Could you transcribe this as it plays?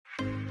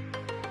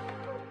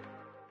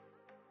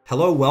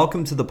Hello,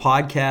 welcome to the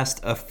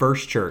podcast of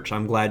First Church.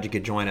 I'm glad you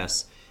could join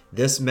us.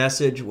 This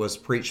message was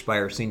preached by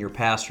our senior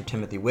pastor,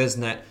 Timothy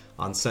Wisnett,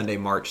 on Sunday,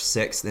 March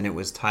 6th, and it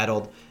was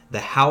titled, The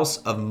House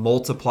of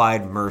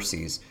Multiplied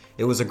Mercies.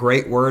 It was a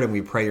great word, and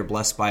we pray you're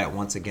blessed by it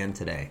once again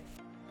today.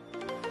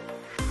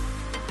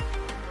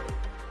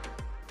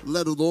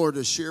 Let the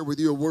Lord share with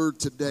you a word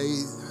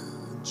today.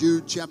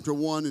 Jude chapter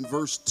 1 and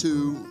verse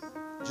 2,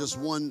 just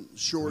one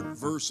short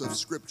verse of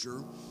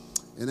scripture.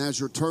 And as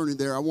you're turning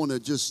there, I want to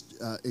just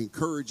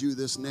encourage you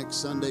this next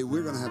Sunday.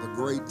 We're going to have a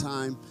great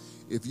time.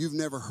 If you've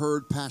never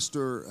heard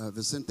Pastor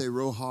Vicente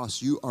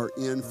Rojas, you are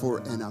in for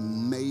an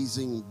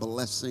amazing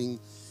blessing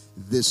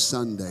this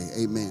Sunday.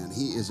 Amen.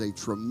 He is a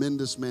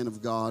tremendous man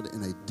of God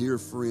and a dear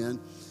friend.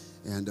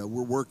 And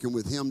we're working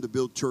with him to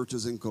build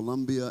churches in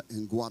Colombia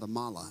and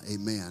Guatemala.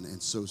 Amen.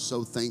 And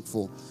so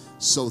thankful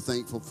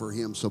for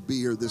him. So be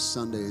here this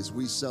Sunday as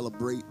we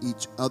celebrate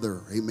each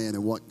other. Amen.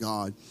 And what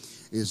God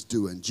is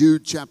doing.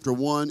 Jude chapter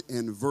 1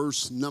 and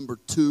verse number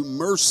 2.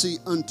 Mercy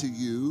unto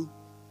you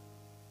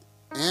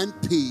and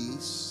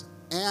peace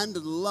and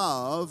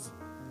love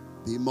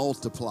be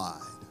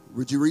multiplied.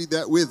 Would you read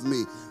that with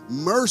me?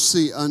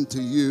 Mercy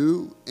unto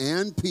you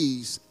and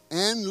peace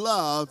and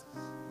love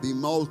be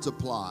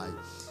multiplied.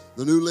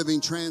 The New Living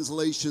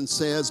Translation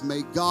says,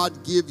 may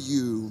God give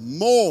you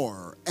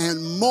more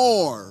and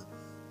more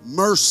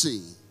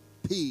mercy,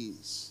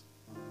 peace,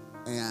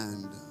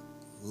 and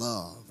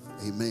love.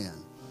 Amen.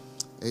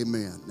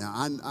 Amen. Now,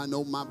 I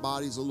know my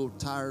body's a little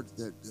tired,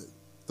 that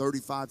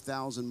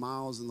 35,000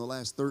 miles in the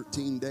last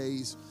 13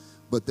 days,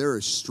 but there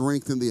is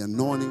strength in the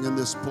anointing in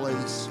this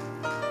place.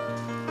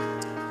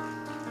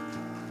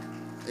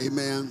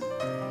 Amen.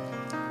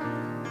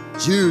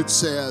 Jude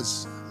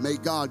says, may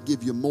God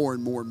give you more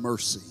and more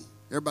mercy.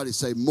 Everybody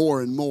say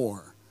more and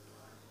more.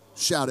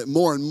 Shout it,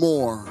 more and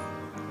more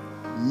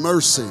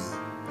mercy.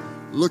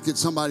 Look at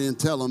somebody and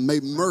tell them, may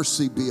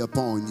mercy be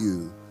upon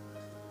you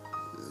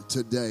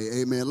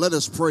today. Amen. Let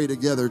us pray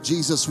together.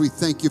 Jesus, we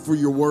thank you for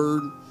your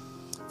word,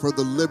 for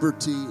the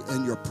liberty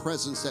and your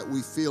presence that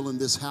we feel in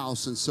this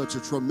house in such a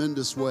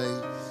tremendous way.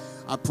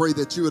 I pray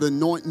that you would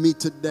anoint me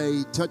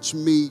today. Touch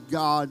me,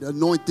 God.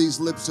 Anoint these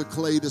lips of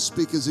clay to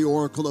speak as the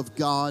oracle of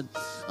God.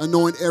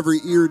 Anoint every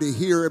ear to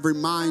hear, every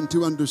mind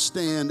to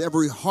understand,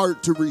 every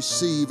heart to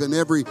receive, and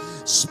every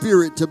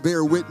spirit to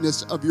bear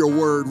witness of your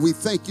word. We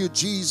thank you,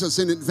 Jesus,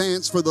 in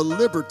advance for the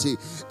liberty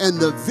and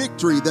the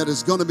victory that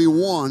is going to be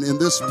won in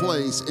this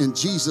place. In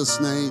Jesus'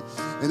 name.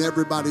 And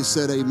everybody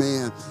said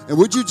amen. And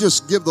would you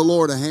just give the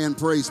Lord a hand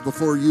praise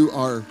before you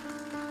are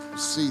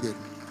seated?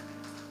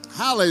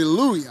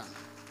 Hallelujah.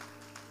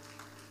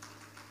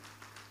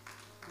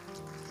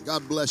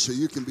 God bless you.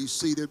 You can be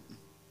seated.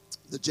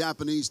 The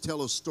Japanese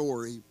tell a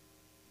story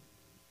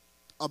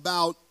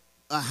about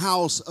a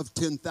house of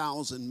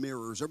 10,000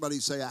 mirrors. Everybody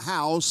say a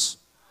house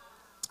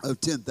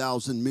of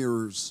 10,000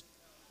 mirrors.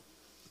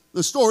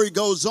 The story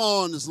goes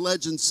on, as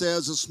legend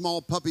says, a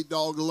small puppy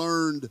dog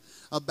learned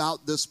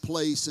about this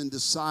place and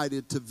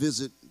decided to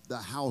visit the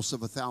house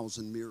of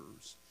 1,000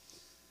 mirrors.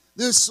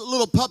 This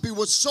little puppy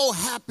was so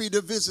happy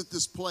to visit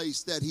this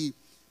place that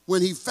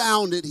when he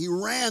found it, he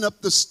ran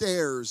up the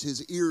stairs,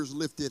 his ears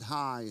lifted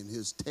high and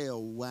his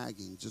tail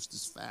wagging just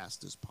as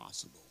fast as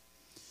possible.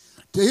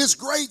 To his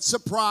great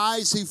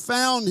surprise, he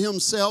found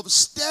himself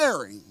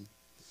staring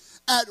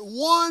at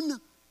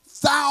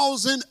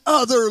 1,000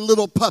 other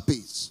little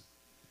puppies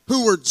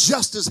who were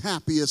just as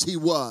happy as he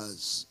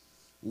was,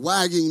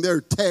 wagging their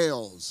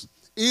tails,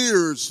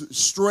 ears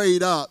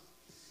straight up,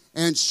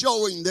 and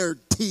showing their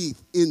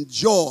teeth in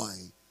joy.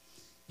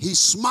 He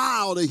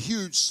smiled a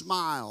huge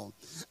smile.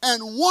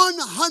 And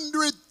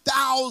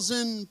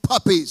 100,000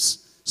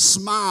 puppies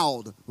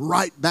smiled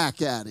right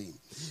back at him.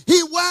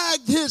 He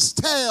wagged his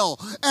tail,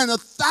 and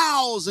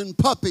 1,000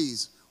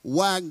 puppies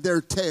wagged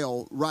their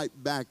tail right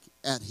back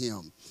at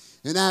him.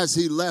 And as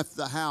he left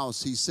the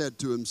house, he said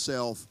to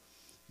himself,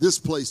 this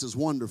place is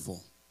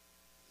wonderful.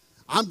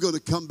 I'm going to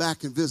come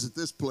back and visit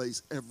this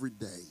place every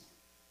day.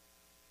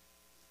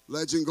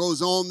 Legend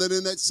goes on that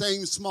in that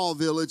same small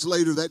village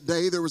later that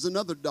day, there was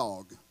another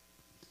dog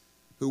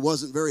who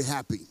wasn't very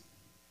happy.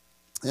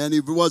 And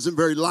he wasn't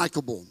very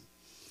likable.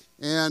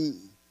 And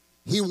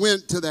he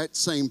went to that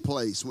same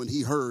place when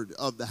he heard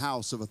of the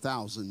house of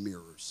 1,000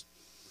 mirrors.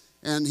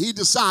 And he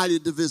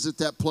decided to visit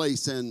that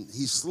place, and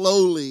he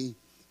slowly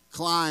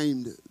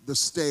climbed the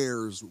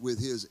stairs with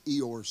his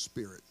Eeyore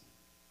spirit.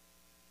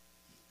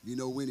 You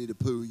know Winnie the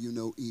Pooh, you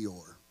know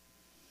Eeyore.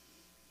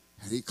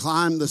 And he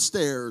climbed the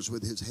stairs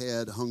with his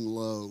head hung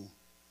low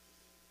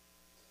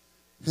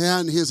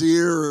and his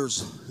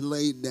ears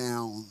laid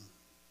down.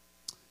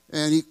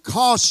 And he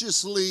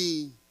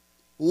cautiously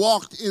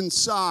walked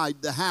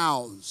inside the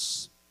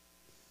house,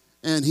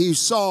 and he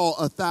saw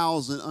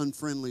 1,000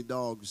 unfriendly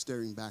dogs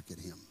staring back at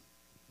him.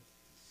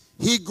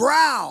 He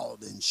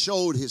growled and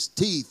showed his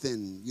teeth,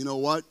 and you know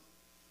what?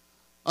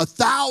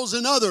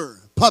 1,000 other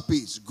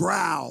puppies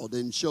growled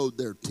and showed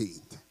their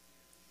teeth.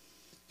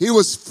 He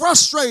was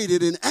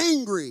frustrated and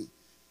angry,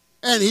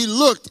 And he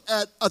looked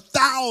at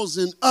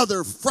 1,000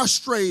 other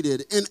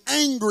frustrated and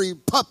angry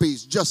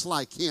puppies just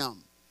like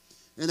him.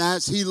 And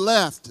as he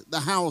left the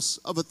house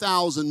of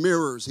 1,000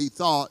 mirrors, he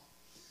thought,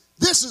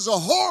 this is a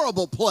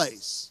horrible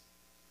place,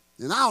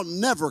 and I'll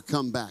never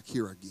come back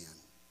here again.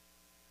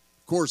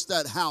 Of course,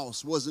 that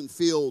house wasn't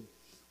filled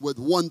with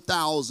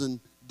 1,000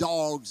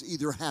 dogs,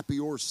 either happy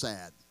or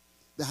sad.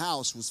 The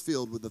house was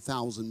filled with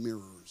 1,000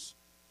 mirrors.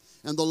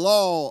 And the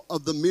law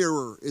of the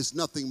mirror is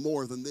nothing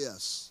more than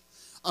this.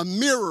 A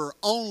mirror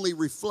only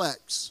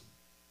reflects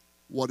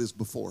what is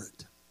before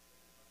it.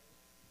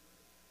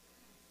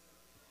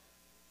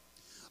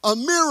 A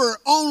mirror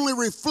only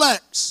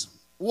reflects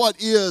what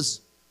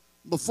is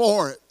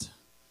before it.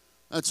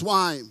 That's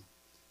why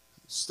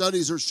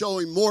studies are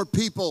showing more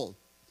people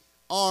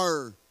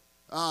are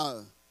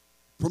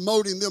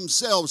promoting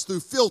themselves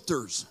through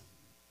filters.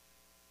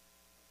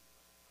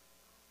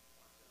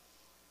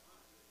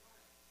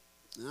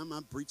 I'm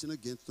not preaching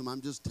against them.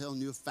 I'm just telling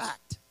you a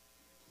fact.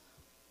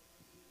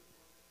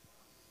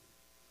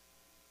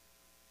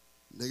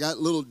 They got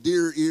little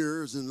deer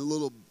ears and a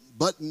little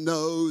button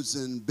nose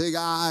and big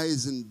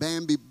eyes and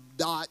Bambi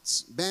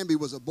dots. Bambi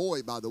was a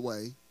boy, by the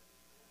way.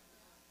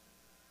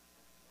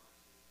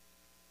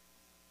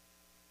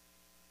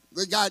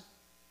 They got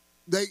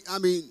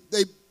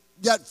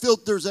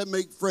filters that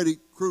make Freddy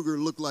Krueger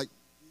look like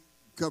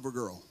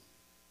CoverGirl.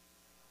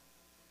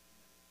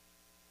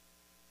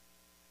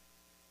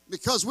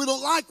 Because we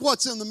don't like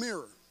what's in the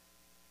mirror,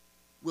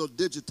 we'll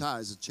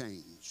digitize a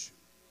change.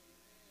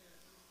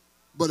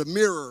 But a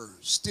mirror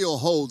still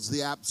holds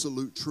the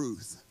absolute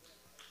truth.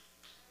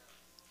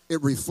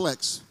 It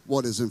reflects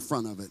what is in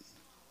front of it.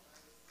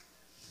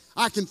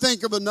 I can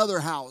think of another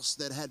house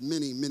that had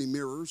many, many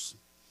mirrors.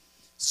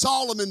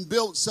 Solomon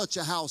built such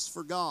a house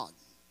for God.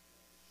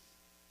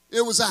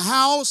 It was a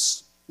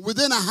house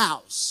within a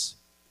house.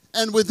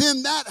 And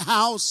within that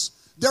house,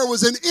 there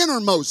was an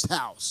innermost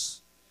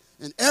house.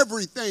 And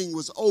everything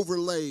was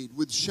overlaid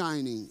with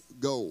shining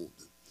gold.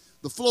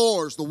 The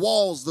floors, the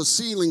walls, the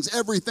ceilings,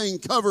 everything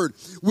covered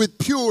with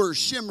pure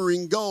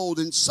shimmering gold.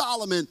 And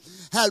Solomon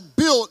had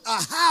built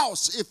a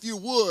house, if you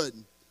would,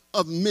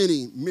 of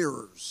many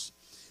mirrors.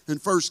 In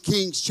 1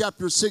 Kings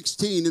chapter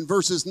 16 and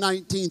verses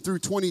 19 through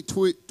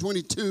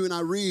 22, and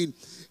I read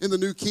in the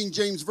New King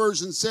James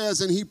Version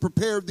says, and he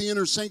prepared the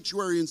inner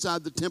sanctuary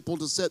inside the temple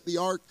to set the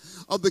ark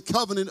of the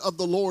covenant of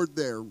the Lord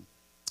there.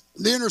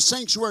 The inner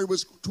sanctuary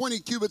was 20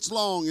 cubits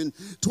long and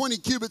 20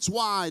 cubits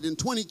wide and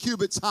 20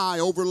 cubits high,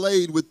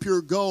 overlaid with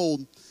pure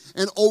gold,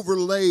 and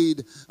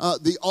overlaid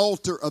the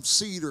altar of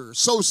cedar.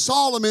 So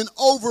Solomon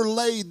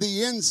overlaid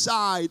the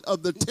inside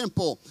of the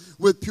temple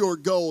with pure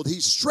gold.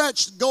 He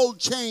stretched gold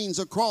chains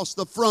across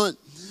the front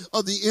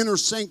of the inner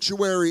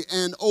sanctuary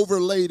and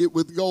overlaid it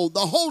with gold. The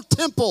whole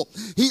temple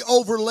he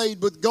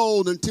overlaid with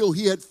gold until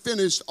he had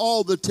finished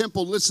all the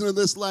temple. Listen to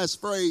this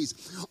last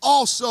phrase.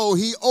 Also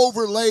he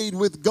overlaid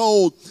with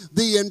gold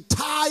the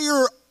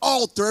entire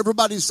altar.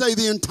 Everybody say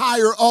the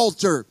entire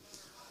altar.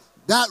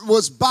 That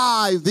was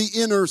by the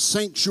inner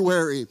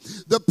sanctuary.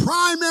 The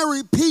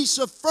primary piece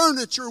of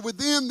furniture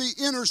within the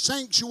inner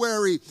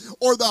sanctuary,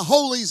 or the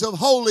holies of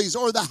holies,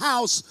 or the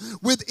house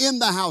within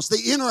the house,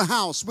 the inner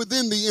house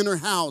within the inner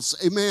house,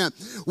 amen,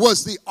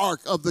 was the Ark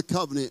of the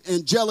Covenant.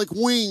 Angelic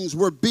wings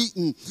were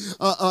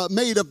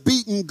made of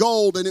beaten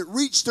gold, and it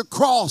reached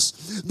across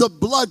the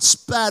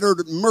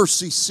blood-spattered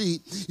mercy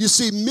seat. You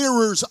see,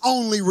 mirrors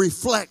only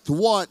reflect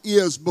what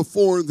is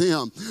before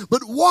them.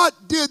 But what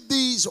did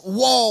these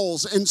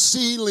walls and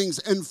ceilings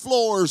and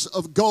floors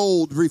of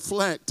gold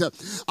reflect?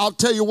 I'll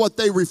tell you what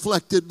they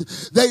reflected.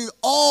 They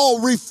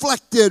all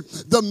reflected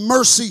the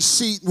mercy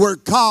seat where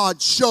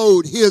God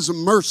showed his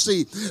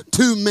mercy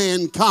to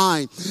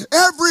mankind.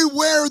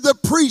 Everywhere the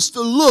priest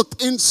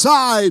looked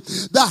inside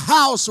the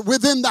house,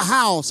 within the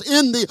house,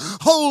 in the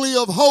Holy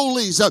of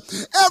Holies,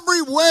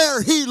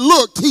 everywhere he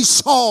looked, he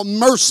saw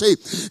mercy.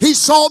 He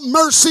saw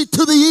mercy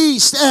to the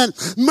east and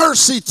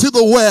mercy to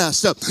the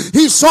west.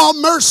 He saw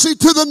mercy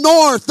to the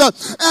north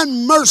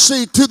and mercy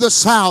to the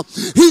south.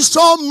 He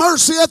saw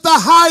mercy at the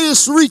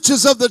highest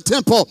reaches of the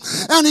temple,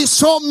 and he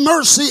saw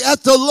mercy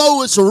at the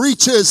lowest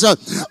reaches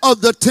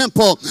of the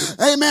temple.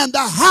 Amen. The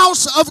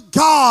house of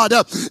God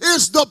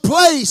is the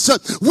place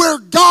where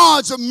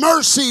God's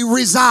mercy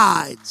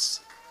resides.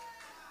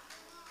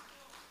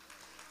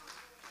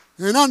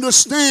 And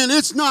understand,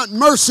 it's not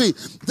mercy,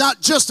 not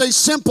just a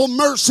simple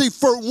mercy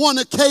for one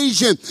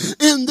occasion.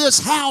 In this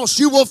house,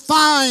 you will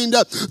find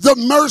the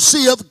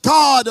mercy of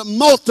God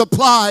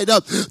multiplied.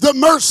 The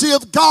mercy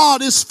of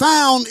God is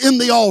found in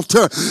the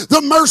altar.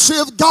 The mercy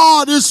of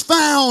God is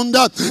found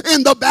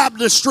in the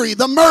baptistry.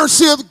 The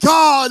mercy of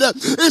God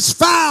is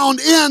found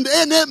and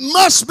it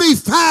must be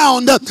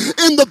found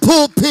in the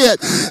pulpit.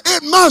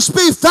 It must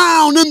be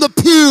found in the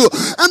pew.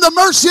 And the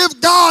mercy of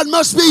God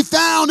must be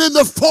found in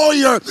the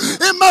foyer.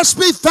 It must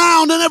be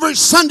found in every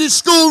Sunday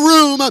school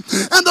room, and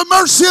the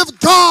mercy of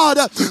God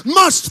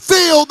must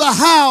fill the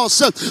house.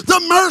 The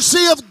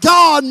mercy of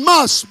God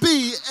must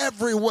be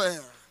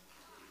everywhere.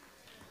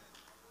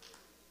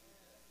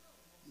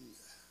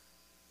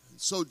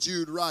 So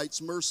Jude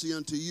writes, mercy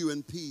unto you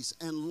and peace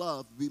and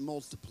love be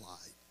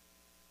multiplied.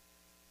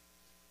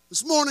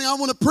 This morning I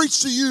want to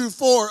preach to you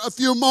for a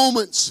few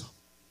moments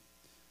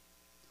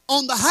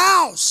on the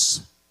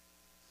house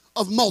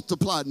of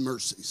multiplied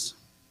mercies.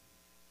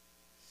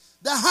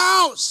 The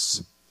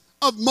house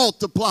of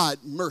multiplied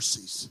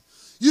mercies.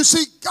 You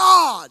see,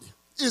 God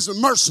is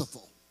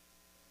merciful.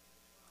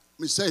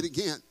 Let me say it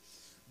again.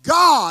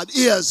 God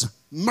is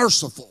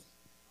merciful.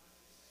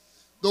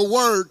 The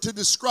word to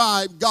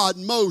describe God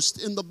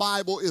most in the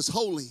Bible is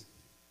holy,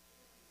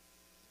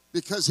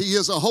 because he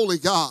is a holy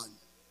God.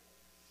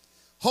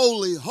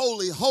 Holy,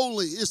 holy,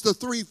 holy is the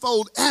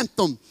threefold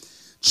anthem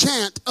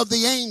chant of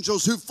the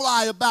angels who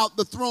fly about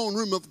the throne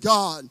room of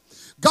God.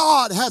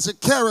 God has a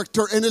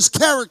character, and his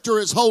character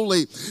is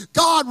holy.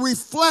 God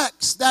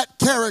reflects that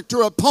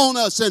character upon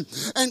us,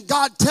 and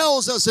God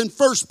tells us in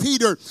 1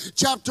 Peter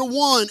chapter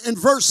 1 and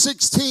verse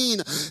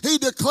 16, he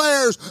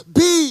declares,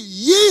 be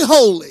ye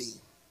holy,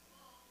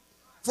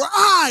 for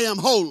I am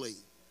holy.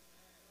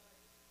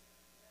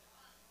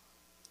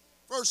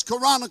 1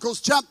 Chronicles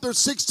chapter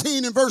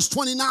 16 and verse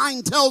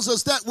 29 tells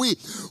us that we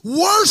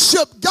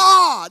worship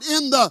God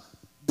in the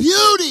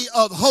beauty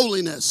of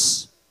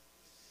holiness.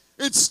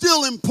 It's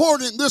still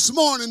important this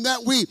morning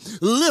that we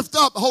lift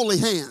up holy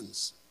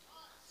hands,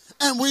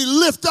 and we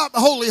lift up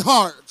holy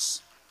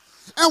hearts,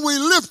 and we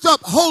lift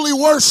up holy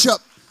worship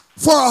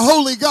for a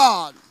holy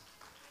God.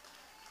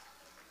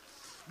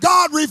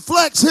 God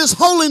reflects his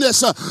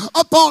holiness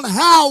upon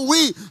how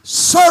we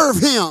serve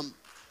him.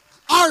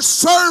 Our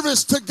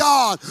service to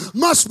God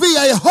must be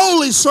a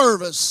holy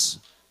service.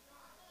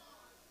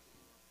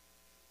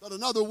 But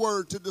another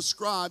word to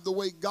describe the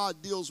way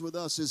God deals with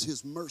us is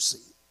his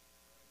mercy,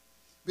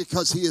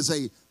 because he is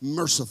a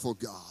merciful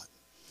God.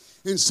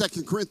 In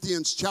 2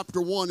 Corinthians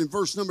chapter 1 and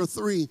verse number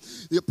 3,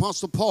 the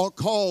Apostle Paul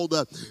called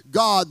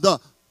God the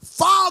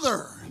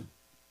Father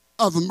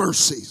of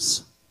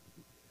mercies.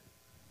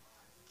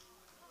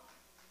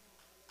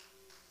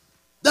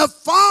 The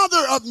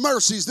Father of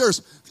mercies. There's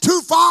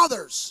two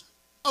fathers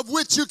of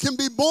which you can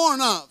be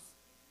born of.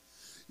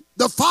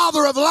 The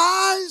father of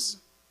lies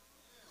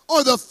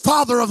or the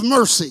Father of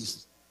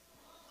mercies.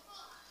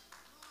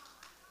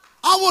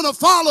 I want to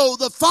follow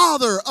the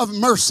Father of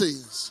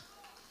mercies.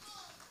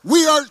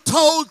 We are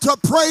told to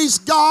praise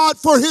God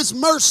for his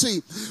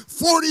mercy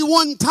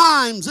 41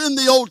 times in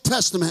the Old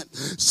Testament.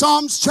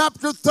 Psalms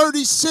chapter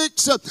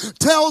 36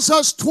 tells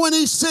us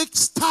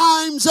 26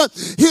 times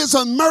his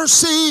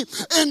mercy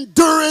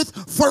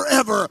endureth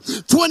forever.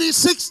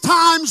 26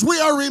 times we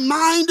are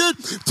reminded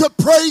to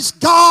praise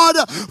God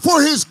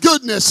for his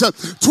goodness.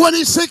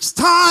 26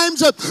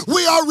 times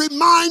we are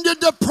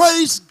reminded to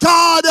praise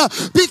God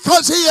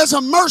because he is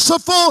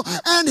merciful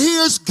and he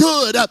is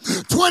good.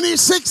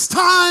 26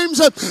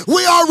 times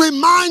we are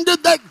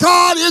reminded that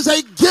God is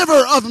a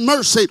giver of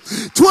mercy.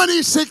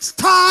 26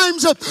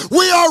 times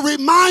we are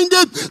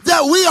reminded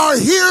that we are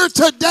here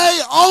today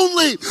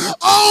only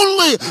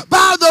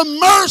by the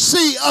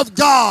mercy of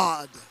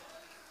God.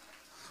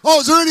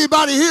 Oh, is there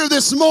anybody here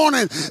this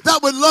morning that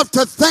would love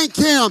to thank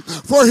him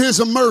for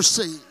his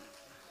mercy?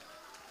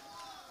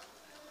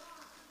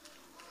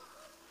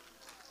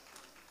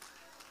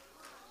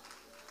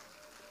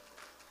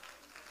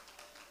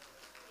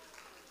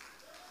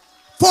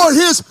 For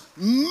his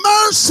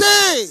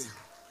mercy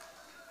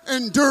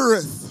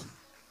endureth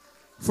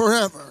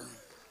forever.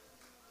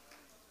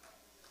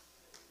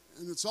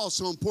 And it's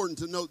also important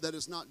to note that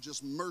it's not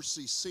just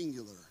mercy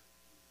singular,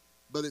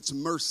 but it's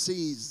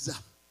mercies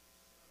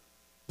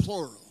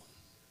plural.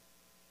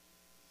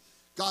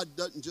 God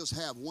doesn't just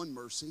have one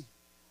mercy.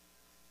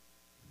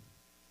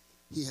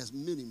 He has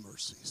many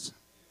mercies.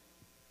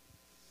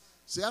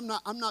 See, I'm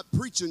not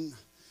preaching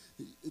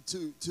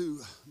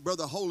to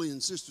Brother Holy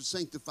and Sister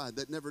Sanctified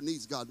that never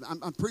needs God.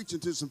 I'm preaching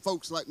to some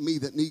folks like me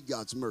that need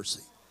God's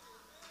mercy.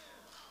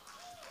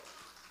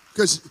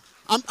 Because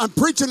I'm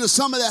preaching to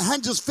somebody that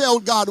hadn't just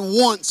failed God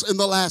once in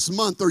the last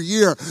month or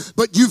year,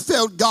 but you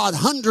failed God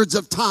hundreds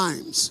of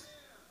times.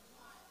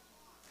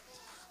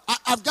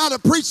 I've got to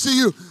preach to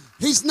you,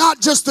 he's not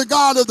just the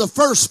God of the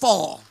first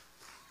fall,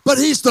 but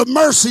he's the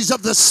mercies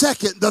of the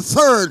second, the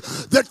third,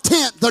 the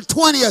 10th, the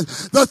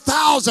 20th, the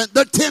 1,000th,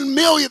 the 10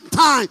 millionth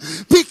time,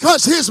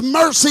 because his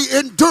mercy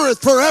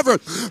endureth forever.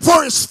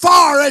 For as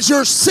far as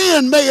your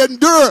sin may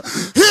endure,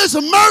 his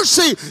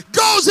mercy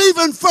goes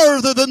even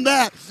further than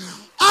that.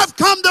 I've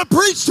come to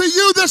preach to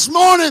you this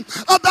morning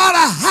about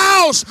a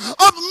house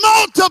of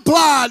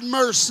multiplied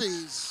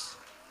mercies.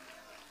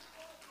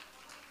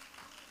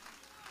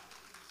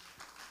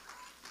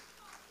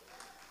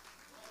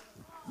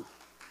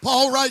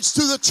 Paul writes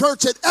to the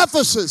church at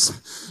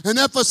Ephesus, in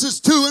Ephesus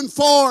 2 and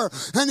 4.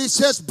 And he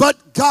says,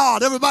 but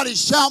God, everybody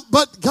shout,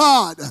 but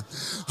God,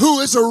 who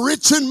is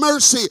rich in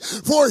mercy,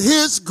 for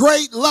his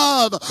great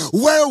love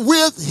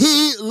wherewith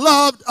he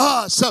loved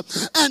us.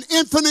 An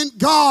infinite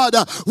God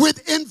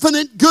with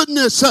infinite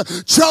goodness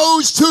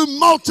chose to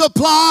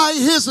multiply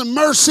his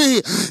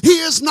mercy. He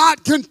is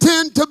not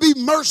content to be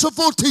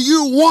merciful to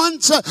you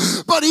once,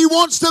 but he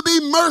wants to be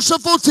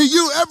merciful to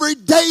you every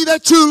day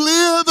that you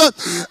live,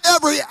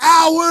 every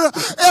hour,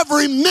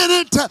 every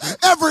minute,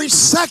 every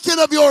second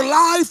of your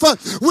life,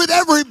 with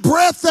every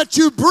breath that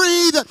you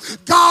breathe.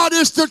 God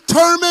is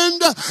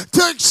determined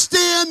to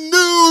extend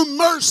new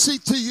mercy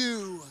to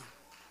you.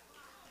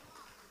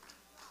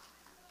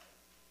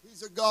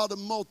 He's a God of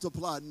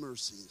multiplied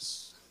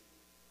mercies.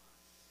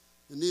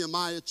 In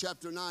Nehemiah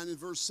chapter 9 and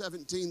verse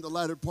 17, the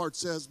latter part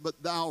says,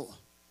 but thou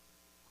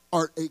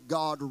art a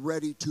God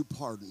ready to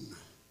pardon,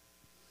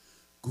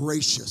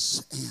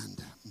 gracious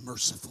and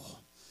merciful,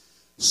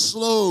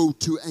 slow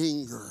to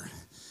anger,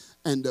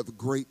 and of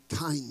great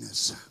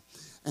kindness,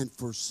 and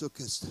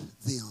forsookest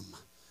them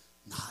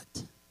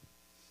not.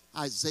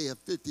 Isaiah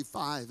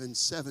 55 and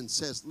 7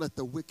 says, let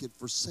the wicked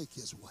forsake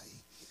his way,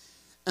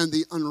 and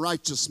the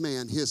unrighteous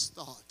man his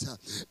thought,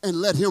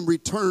 and let him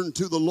return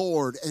to the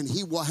Lord, and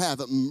he will have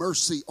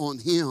mercy on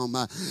him,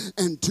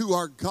 and to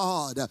our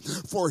God,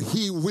 for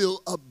he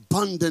will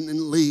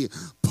abundantly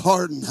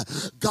pardon.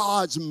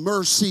 God's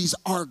mercies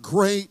are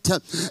great,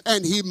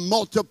 and he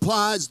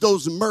multiplies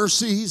those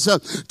mercies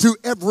to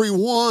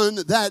everyone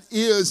that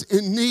is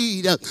in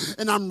need.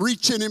 And I'm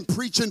reaching and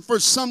preaching for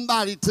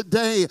somebody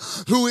today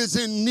who is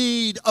in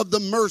need of the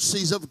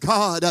mercies of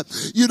God.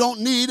 You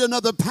don't need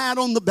another pat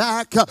on the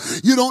back.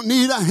 You don't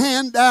need a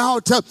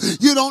handout.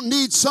 You don't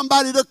need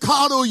somebody to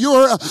coddle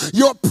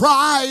your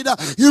pride.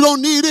 You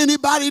don't need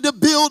anybody to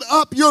build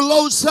up your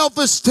low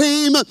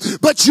self-esteem.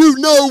 But you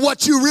know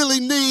what you really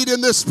need in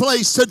this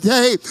place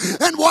today.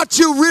 And what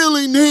you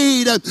really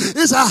need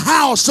is a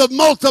house of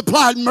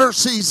multiplied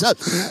mercies.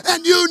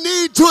 And you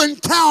need to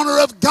encounter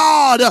of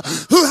God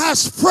who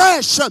has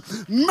fresh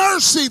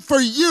mercy for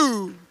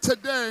you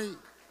today.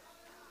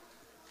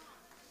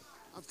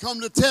 I've come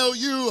to tell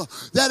you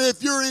that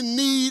if you're in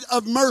need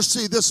of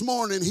mercy this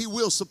morning, he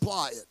will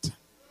supply it.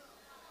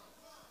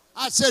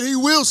 I said he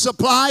will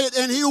supply it,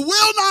 and he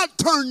will not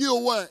turn you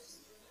away.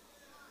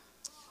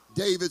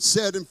 David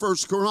said in 1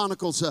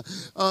 Chronicles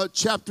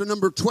chapter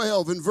number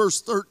 12 and verse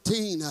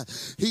 13,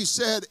 he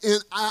said,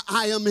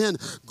 I am in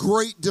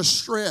great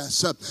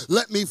distress.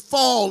 Let me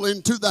fall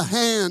into the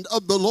hand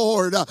of the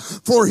Lord,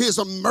 for his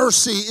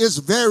mercy is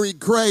very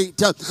great.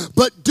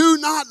 But do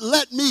not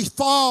let me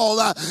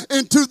fall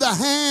into the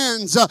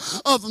hands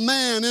of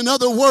man. In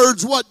other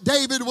words, what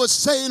David was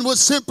saying was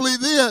simply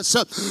this: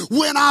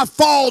 when I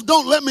fall,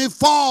 don't let me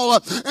fall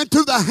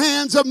into the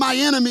hands of my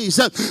enemies,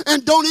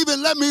 and don't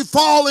even let me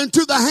fall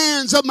into the hands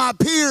of my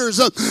peers,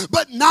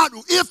 but not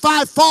if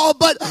I fall,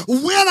 but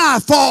when I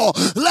fall,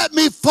 let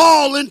me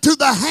fall into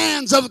the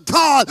hands of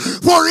God,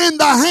 for in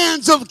the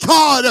hands of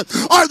God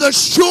are the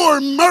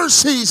sure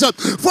mercies,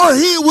 for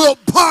he will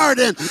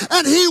pardon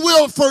and he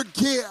will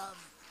forgive.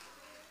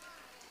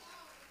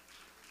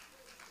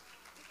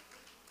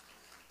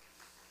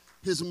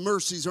 His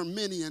mercies are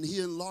many, and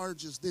he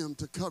enlarges them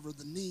to cover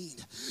the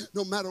need.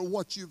 No matter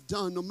what you've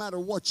done, no matter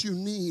what you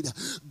need,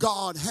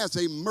 God has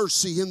a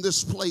mercy in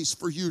this place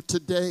for you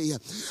today.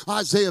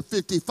 Isaiah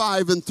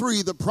 55 and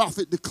 3, the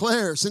prophet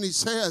declares, and he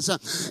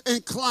says,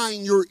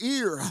 incline your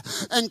ear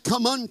and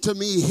come unto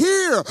me.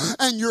 Hear,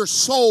 and your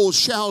soul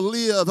shall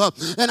live,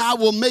 and I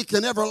will make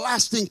an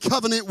everlasting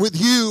covenant with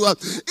you,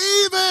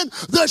 even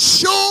the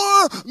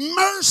sure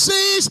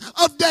mercies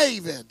of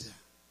David.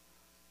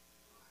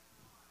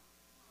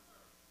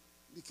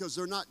 Because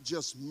they're not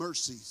just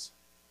mercies,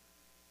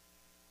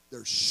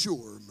 they're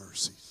sure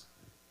mercies.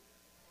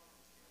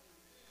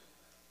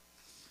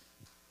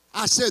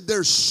 I said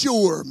they're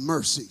sure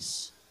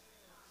mercies.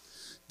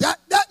 That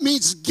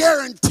means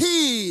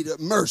guaranteed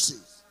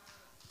mercies.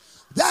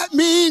 That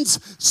means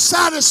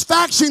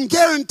satisfaction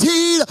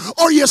guaranteed,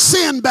 or you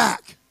sin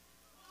back.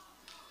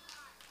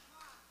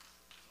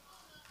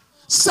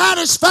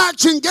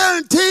 Satisfaction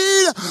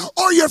guaranteed,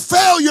 or your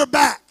failure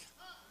back.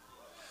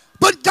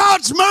 But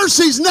God's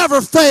mercies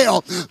never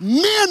fail.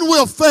 Men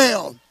will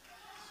fail.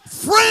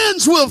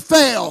 Friends will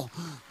fail.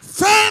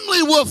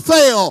 Family will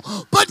fail.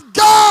 But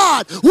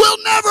God will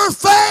never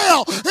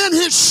fail in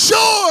his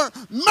sure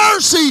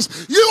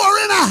mercies. You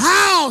are in a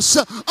house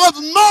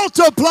of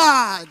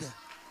multiplied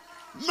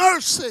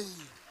mercy.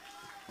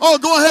 Oh,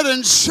 go ahead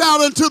and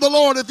shout unto the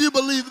Lord if you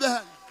believe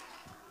that.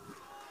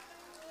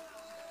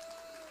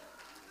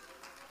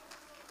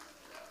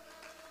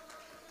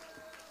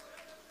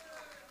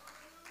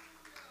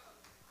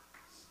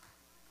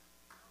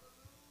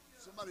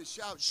 Somebody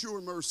shout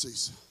sure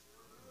mercies.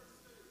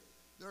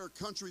 There are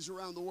countries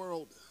around the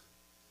world,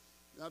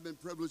 I've been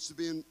privileged to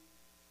be in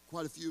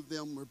quite a few of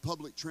them, where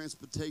public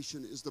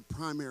transportation is the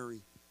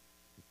primary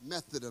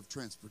method of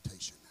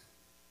transportation.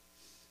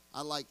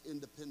 I like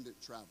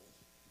independent travel,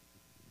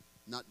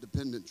 not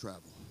dependent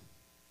travel.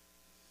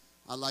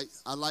 I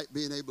like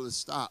being able to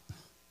stop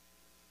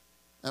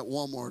at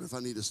Walmart if I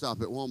need to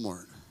stop at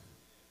Walmart.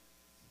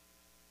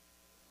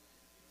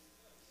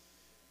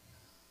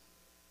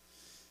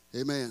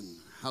 Amen.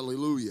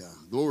 Hallelujah.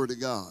 Glory to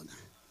God.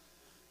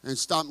 And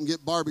stop and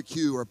get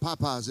barbecue or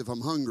Popeyes if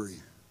I'm hungry.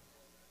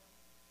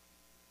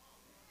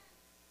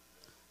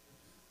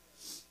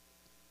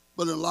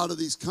 But in a lot of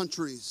these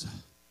countries,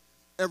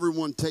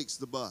 everyone takes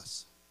the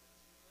bus.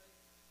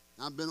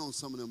 I've been on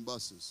some of them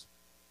buses.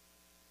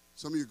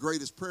 Some of your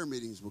greatest prayer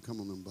meetings will come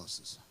on them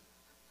buses.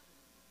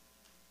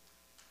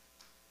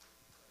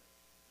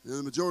 In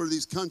the majority of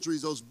these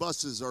countries, those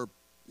buses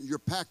you're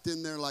packed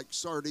in there like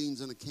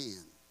sardines in a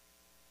can.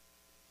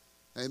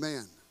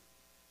 Amen.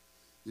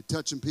 You're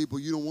touching people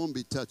you don't want to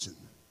be touching.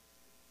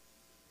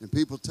 And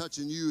people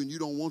touching you and you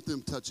don't want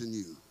them touching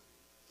you.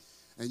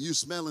 And you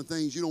smelling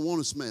things you don't want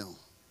to smell.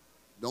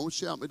 Don't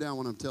shout me down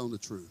when I'm telling the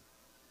truth.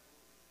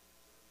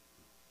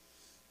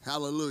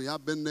 Hallelujah.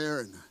 I've been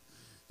there and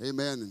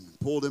amen, and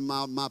pulled them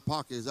out of my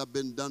pockets. I've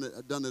done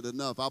it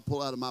enough. I'll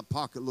pull out of my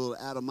pocket a little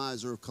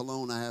atomizer of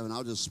cologne I have, and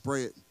I'll just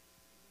spray it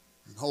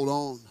and hold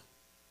on.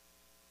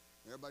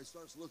 Everybody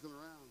starts looking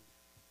around.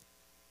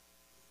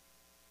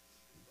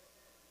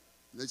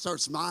 They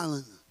start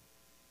smiling.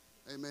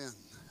 Amen.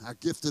 I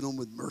gifted them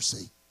with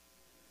mercy.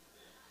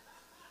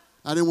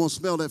 I didn't want to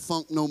smell that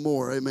funk no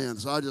more. Amen.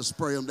 So I just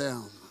spray them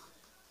down.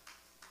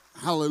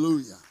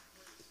 Hallelujah.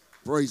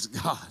 Praise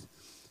God.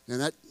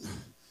 And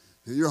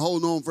you're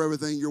holding on for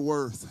everything you're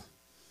worth.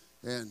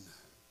 And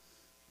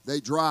they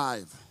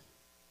drive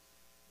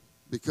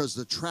because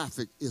the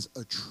traffic is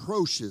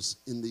atrocious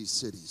in these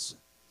cities.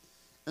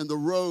 And the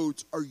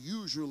roads are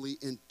usually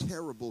in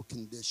terrible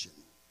condition.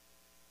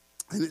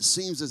 And it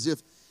seems as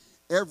if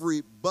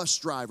every bus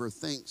driver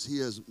thinks he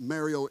is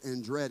Mario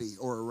Andretti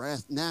or a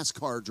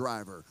NASCAR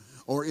driver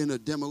or in a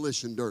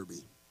demolition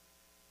derby.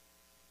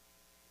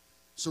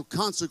 So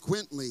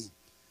consequently,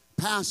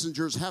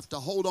 passengers have to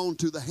hold on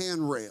to the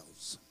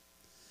handrails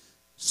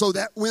so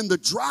that when the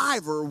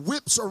driver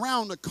whips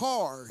around the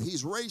car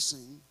he's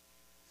racing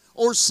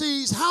or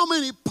sees how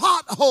many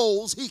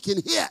potholes he can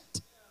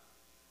hit,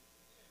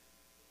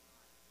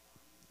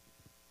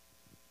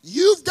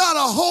 you've got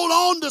to hold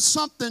on to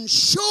something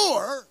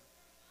sure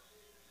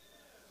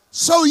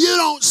so you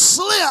don't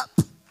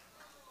slip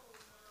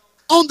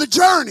on the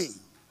journey.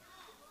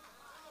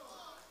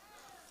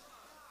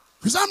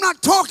 Because I'm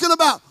not talking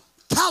about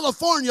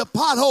California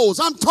potholes.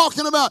 I'm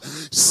talking about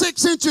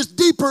 6 inches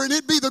deeper and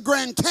it'd be the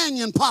Grand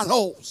Canyon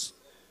potholes.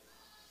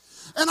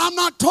 And I'm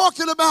not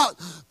talking about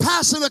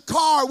passing a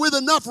car with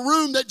enough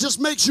room that just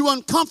makes you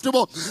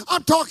uncomfortable.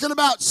 I'm talking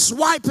about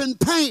swiping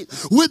paint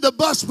with the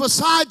bus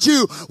beside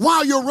you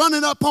while you're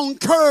running up on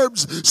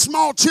curbs,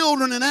 small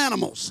children and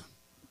animals.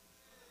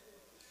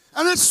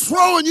 And it's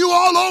throwing you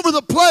all over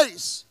the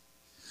place.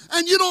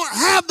 And you don't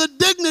have the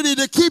dignity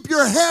to keep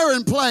your hair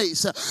in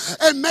place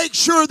and make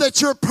sure that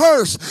your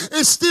purse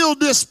is still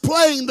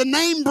displaying the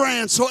name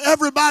brand so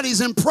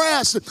everybody's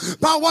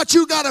impressed by what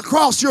you got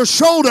across your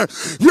shoulder.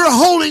 You're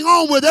holding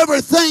on with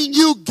everything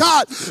you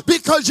got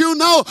because you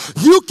know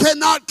you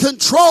cannot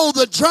control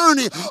the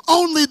journey,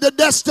 only the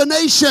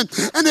destination.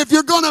 And if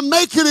you're going to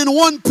make it in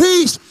one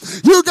piece,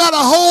 you got to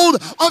hold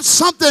of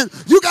something.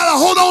 You got to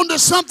hold on to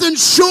something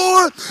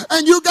sure,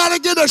 and you got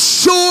to get a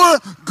sure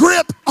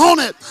grip on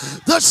it.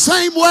 The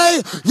same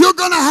way you're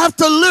going to have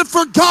to live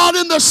for God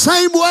in the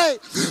same way.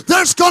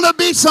 There's going to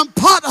be some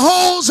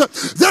potholes.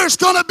 There's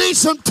going to be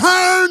some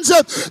turns.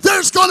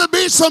 There's going to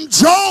be some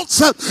jolts.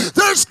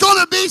 There's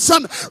going to be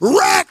some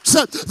wrecks.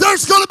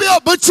 There's going to be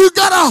but you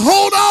got to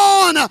hold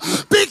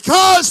on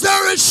because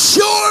there is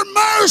sure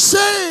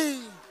mercy.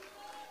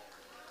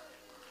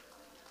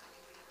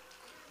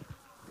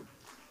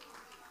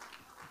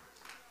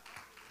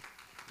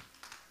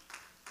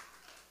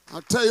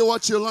 I'll tell you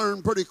what you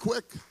learn pretty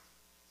quick.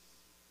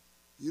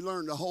 You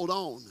learn to hold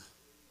on.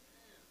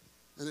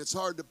 And it's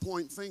hard to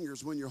point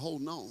fingers when you're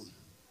holding on.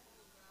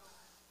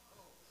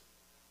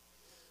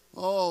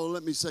 Oh,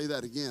 let me say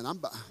that again.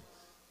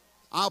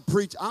 I'll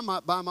preach. I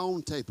might buy my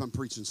own tape. I'm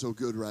preaching so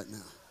good right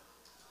now.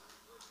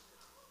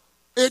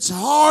 It's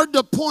hard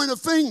to point a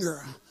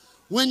finger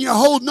when you're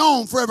holding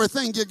on for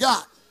everything you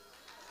got.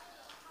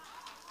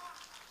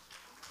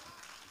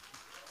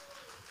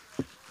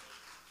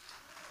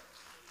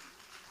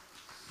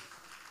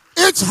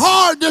 It's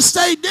hard to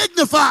stay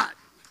dignified.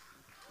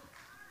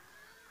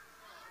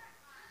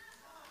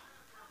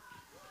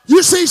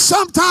 You see,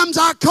 sometimes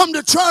I come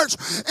to church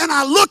and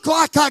I look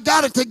like I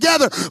got it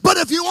together, but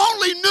if you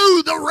only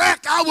knew the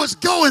wreck I was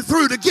going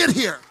through to get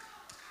here.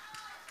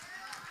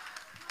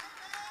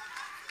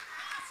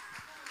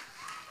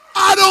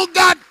 I don't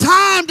got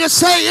time to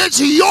say it's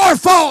your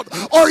fault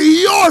or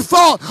your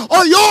fault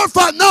or your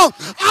fault. No,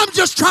 I'm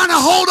just trying to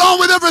hold on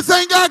with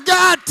everything I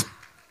got.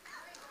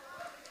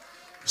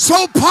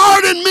 So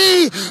pardon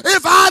me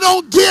if I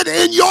don't get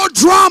in your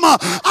drama.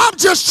 I'm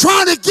just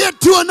trying to get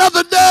to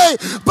another day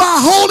by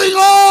holding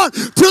on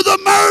to the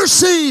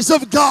mercies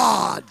of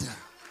God.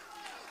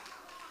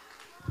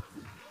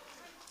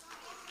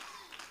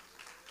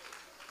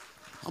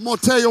 I'm I'm going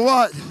to tell you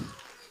what.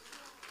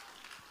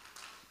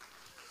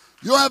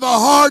 You'll have a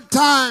hard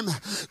time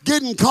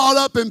getting caught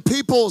up in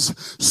people's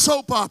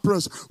soap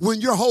operas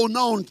when you're holding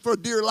on for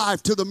dear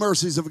life to the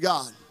mercies of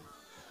God.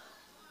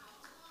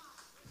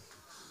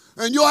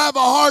 And you'll have a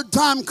hard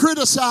time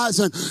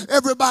criticizing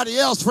everybody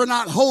else for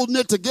not holding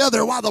it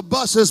together while the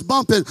bus is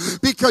bumping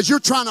because you're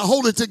trying to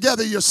hold it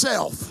together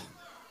yourself.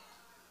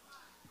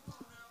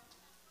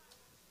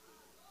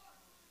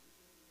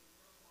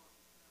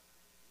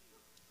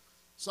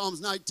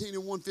 Psalms 19 and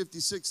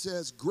 156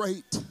 says,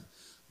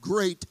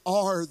 Great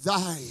are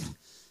thy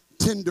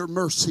tender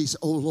mercies,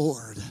 O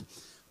Lord.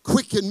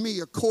 Quicken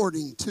me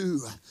according to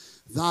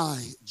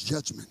thy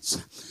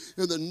judgments.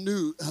 In the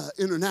New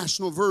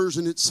International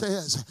Version, it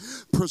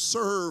says,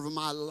 preserve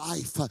my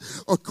life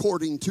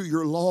according to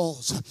your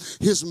laws.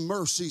 His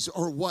mercies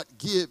are what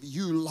give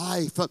you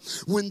life.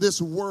 When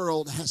this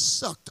world has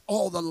sucked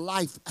all the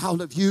life out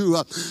of you,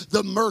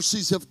 the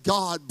mercies of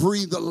God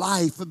breathe the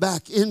life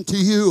back into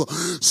you.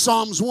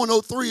 Psalms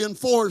 103 and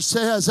 4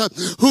 says,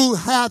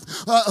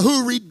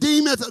 who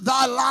redeemeth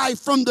thy life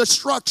from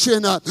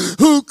destruction,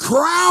 who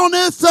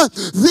crowneth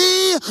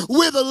thee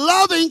with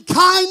loving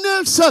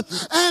kindness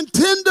and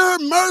tender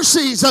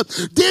mercies.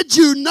 Did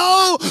you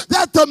know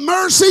that the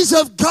mercies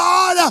of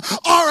God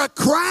are a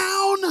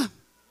crown?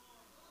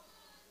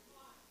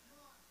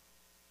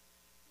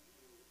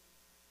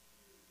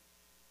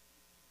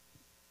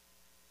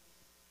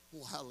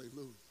 Oh,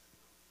 hallelujah.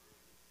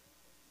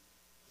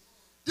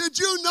 Did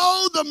you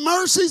know the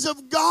mercies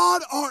of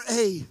God are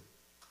a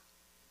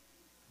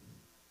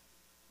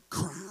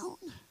crown?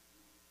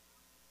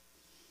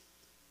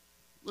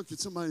 Look at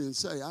somebody and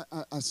say,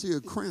 I see a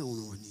crown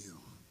on you.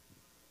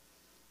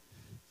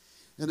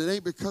 And it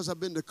ain't because I've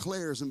been to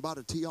Claire's and bought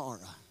a tiara.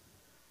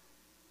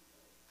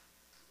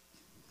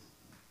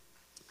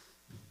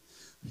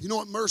 You know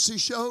what mercy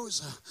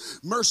shows?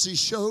 Mercy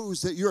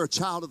shows that you're a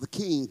child of the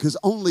King, because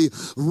only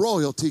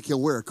royalty can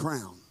wear a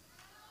crown.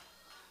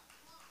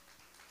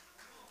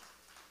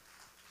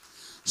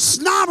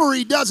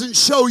 Snobbery doesn't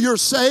show you're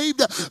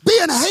saved.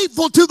 Being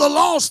hateful to the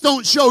lost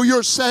don't show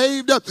you're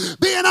saved.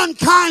 Being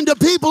unkind to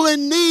people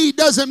in need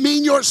doesn't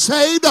mean you're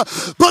saved.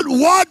 But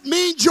what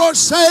means you're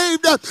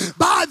saved?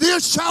 By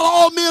this shall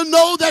all men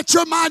know that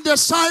you're my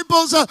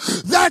disciples,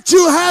 that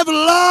you have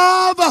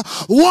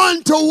love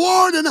one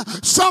toward. And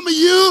some of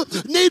you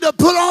need to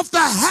put off the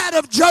hat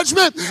of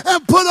judgment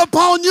and put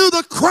upon you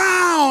the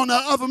crown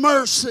of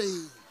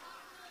mercy.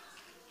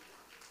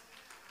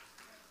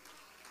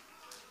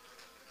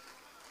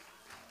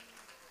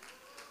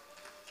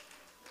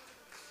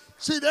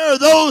 See, there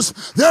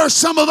are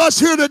some of us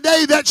here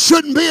today that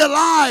shouldn't be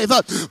alive,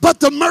 but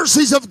the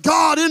mercies of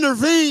God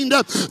intervened.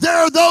 There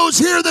are those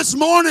here this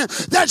morning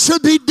that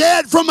should be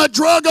dead from a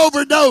drug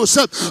overdose,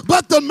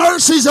 but the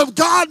mercies of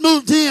God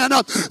moved in.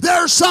 There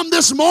are some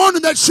this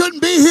morning that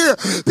shouldn't be here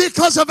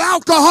because of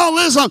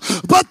alcoholism,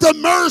 but the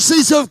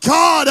mercies of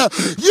God.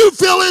 You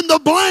fill in the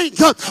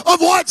blank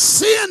of what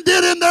sin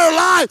did in their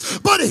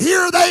life, but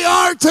here they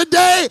are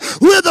today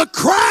with a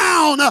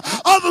crown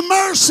of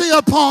mercy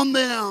upon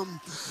them.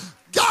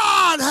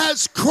 God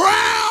has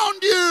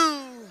crowned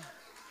you.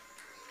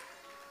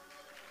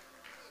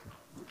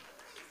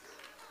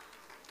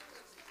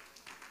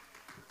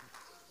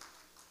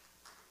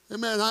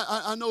 Amen.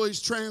 I know he's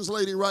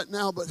translating right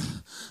now, but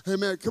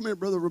amen. Come here,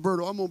 Brother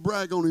Roberto. I'm going to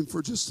brag on him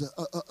for just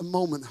a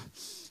moment.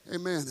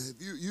 Amen. Have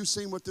you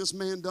seen what this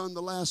man done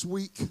the last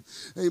week?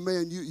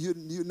 Amen.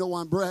 You know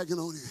I'm bragging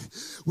on him.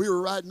 We were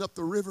riding up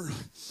the river.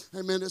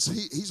 Amen.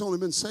 He's only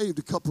been saved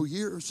a couple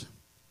years.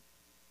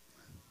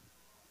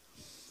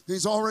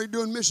 He's already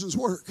doing missions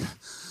work.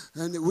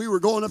 And we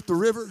were going up the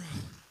river.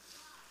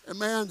 And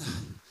man,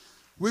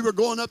 we were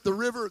going up the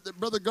river,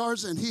 Brother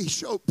Garza, and he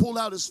pulled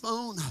out his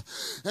phone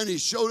and he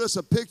showed us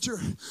a picture.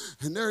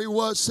 And there he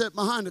was sitting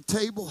behind a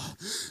table,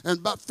 and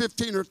about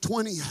 15 or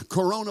 20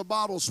 Corona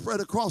bottles spread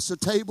across the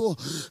table.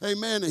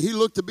 Amen. And he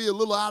looked to be a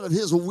little out of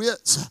his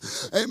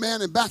wits.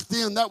 Amen. And back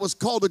then that was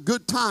called a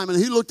good time. And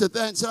he looked at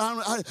that and said,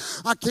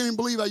 I can't even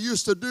believe I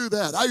used to do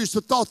that. I used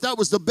to thought that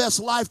was the best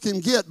life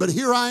can get. But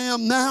here I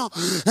am now,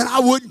 and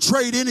I wouldn't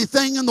trade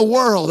anything in the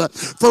world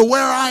for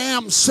where I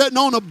am sitting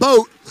on a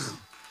boat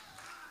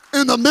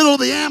in the middle of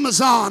the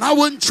Amazon. I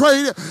wouldn't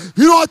trade it.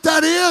 You know what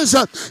that is?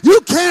 You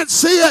can't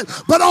see it,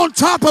 but on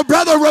top of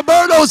Brother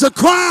Roberto's a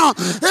crown.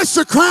 It's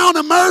the crown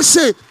of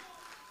mercy.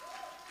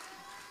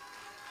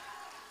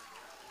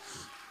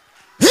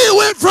 He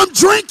went from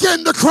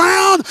drinking the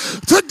crown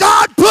to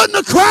God putting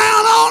the crown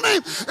on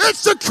him.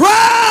 It's the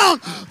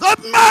crown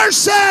of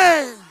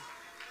mercy.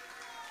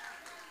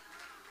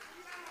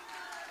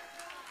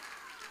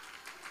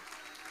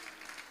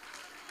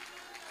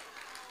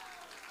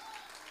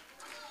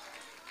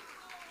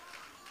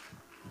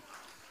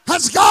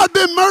 Has God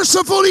been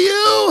merciful to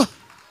you?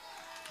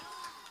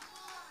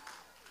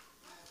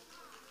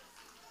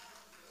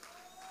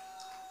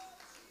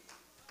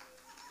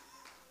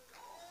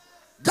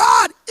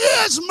 God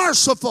is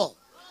merciful.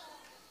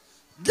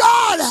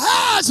 God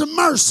has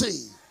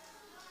mercy.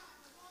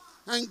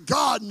 And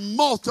God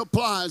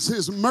multiplies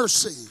his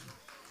mercy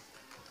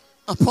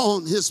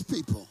upon his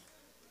people.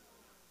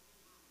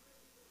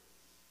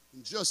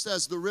 And just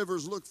as the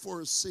rivers look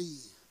for a sea,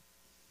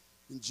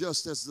 and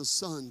just as the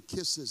sun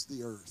kisses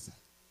the earth,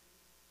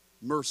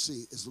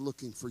 mercy is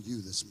looking for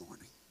you this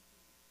morning.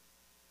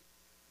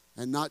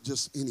 And not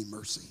just any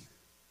mercy,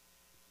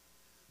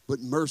 but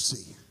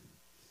mercy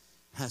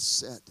has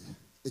set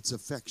its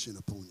affection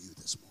upon you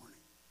this morning.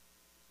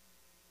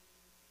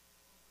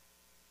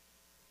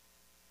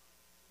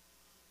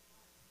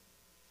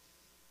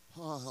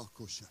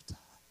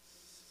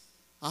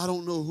 I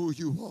don't know who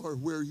you are,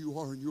 where you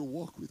are in your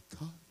walk with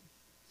God.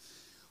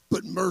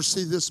 But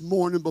mercy this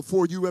morning,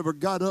 before you ever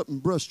got up and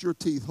brushed your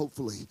teeth,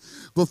 hopefully,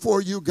 before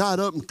you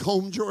got up and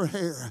combed your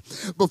hair,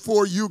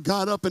 before you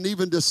got up and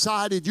even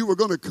decided you were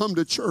going to come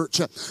to church,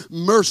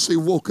 mercy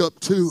woke up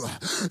too.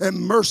 And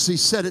mercy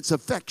set its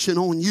affection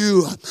on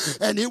you.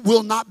 And it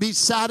will not be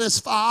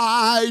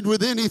satisfied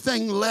with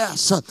anything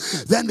less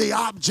than the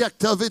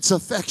object of its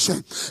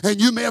affection.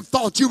 And you may have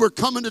thought you were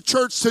coming to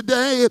church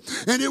today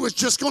and it was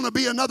just going to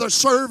be another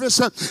service.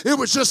 It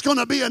was just going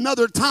to be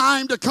another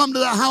time to come to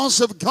the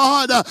house of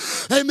God.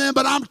 Amen.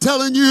 But I'm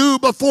telling you,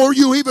 before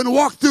you even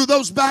walked through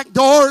those back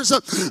doors,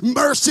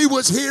 mercy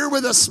was here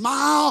with a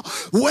smile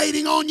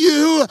waiting on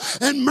you.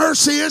 And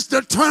mercy is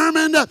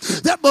determined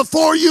that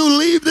before you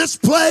leave this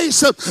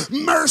place,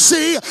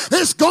 mercy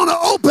is going to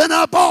open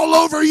up all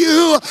over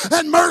you.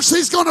 And mercy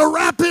is going to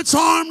wrap its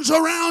arms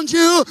around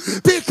you,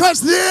 because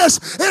this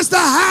is the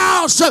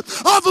house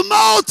of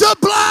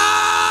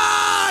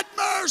multiplied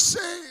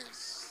mercies.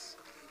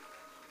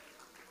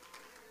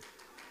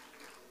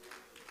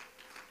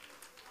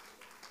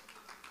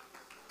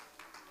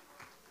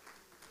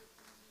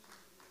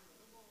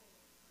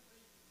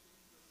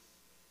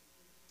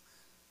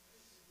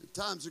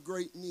 Times of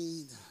great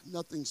need,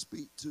 nothing can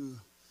speak to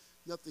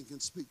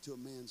a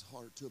man's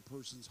heart, to a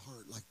person's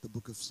heart, like the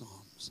book of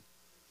Psalms.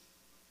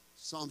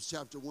 Psalms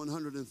chapter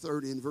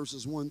 130 and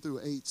verses 1 through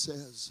 8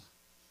 says,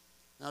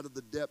 out of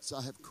the depths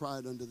I have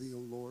cried unto thee, O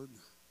Lord.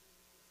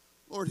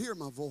 Lord, hear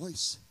my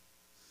voice.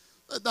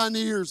 Let thine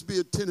ears be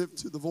attentive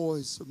to the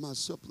voice of my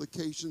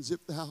supplications.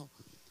 If thou,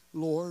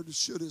 Lord,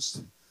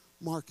 shouldest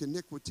mark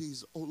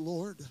iniquities, O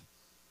Lord,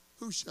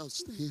 who shall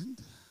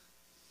stand?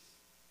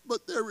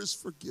 But there is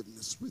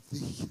forgiveness with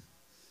thee,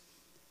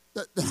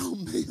 that thou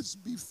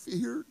mayest be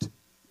feared.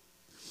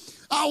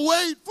 I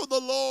wait for the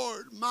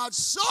Lord. My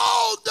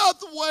soul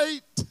doth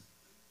wait,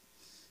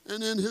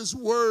 and in his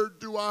word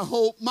do I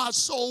hope. My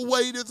soul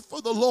waiteth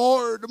for the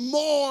Lord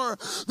more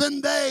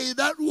than they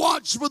that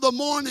watch for the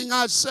morning.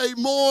 I say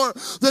more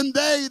than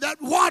they that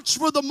watch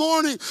for the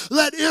morning.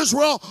 Let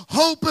Israel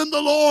hope in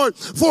the Lord.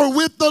 For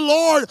with the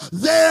Lord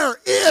there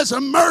is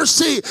a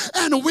mercy,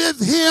 and with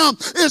him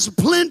is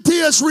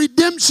plenteous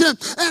redemption,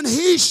 and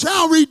he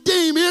shall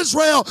redeem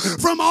Israel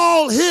from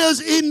all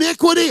his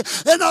iniquity.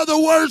 In other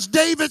words,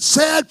 David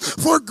said,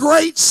 for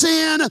great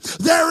sin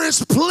there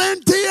is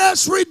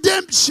plenteous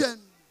redemption.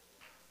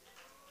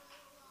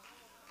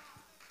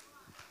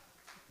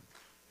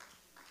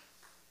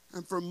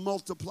 And for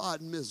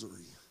multiplied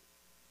misery,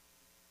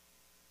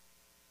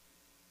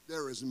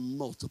 there is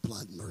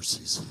multiplied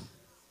mercies.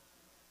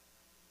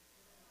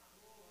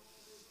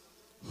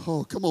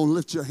 Oh, come on,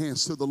 lift your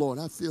hands to the Lord.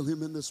 I feel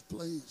him in this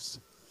place.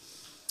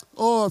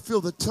 Oh, I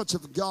feel the touch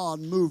of God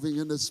moving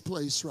in this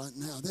place right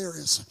now. There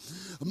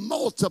is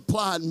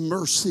multiplied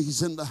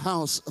mercies in the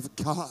house of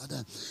God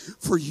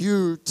for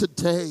you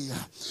today.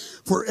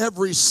 For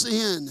every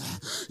sin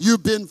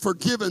you've been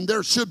forgiven,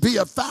 there should be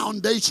a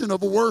foundation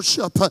of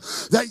worship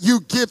that you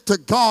give to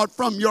God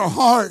from your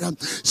heart.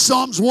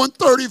 Psalms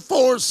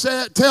 134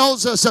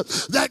 tells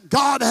us that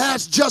God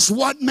has just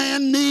what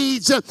man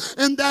needs,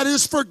 and that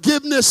is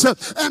forgiveness.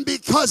 And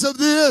because of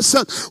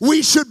this,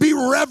 we should be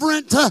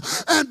reverent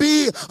and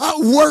be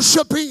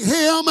worshiping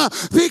him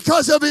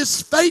because of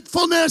his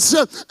faithfulness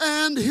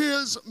and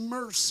his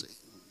mercy.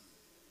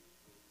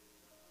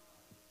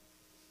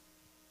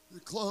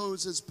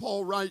 Close as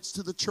Paul writes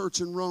to the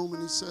church in Rome,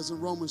 and he says in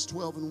Romans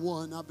 12 and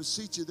 1, I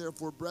beseech you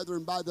therefore,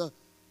 brethren, by the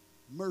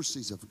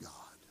mercies of God,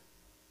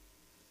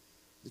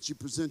 that you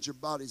present your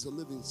bodies a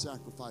living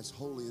sacrifice,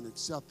 holy and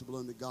acceptable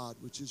unto God,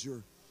 which is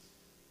your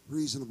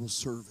reasonable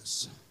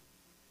service.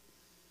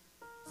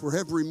 For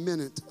every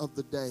minute of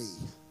the day,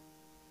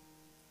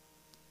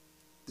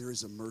 there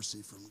is a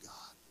mercy from God.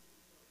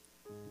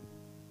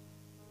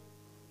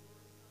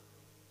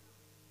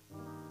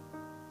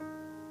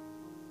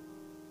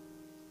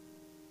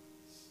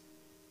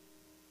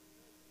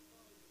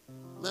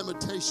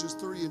 Lamentations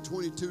 3 and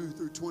 22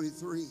 through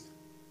 23.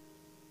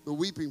 The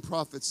weeping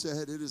prophet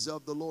said, it is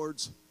of the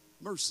Lord's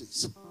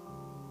mercies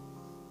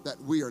that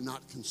we are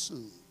not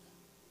consumed,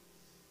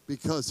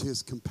 because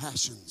his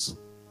compassions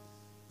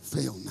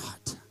fail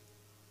not.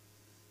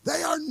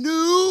 They are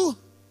new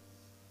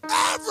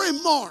every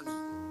morning.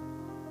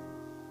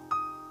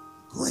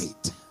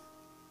 Great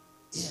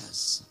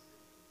is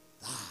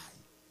thy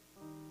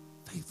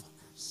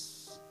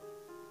faithfulness.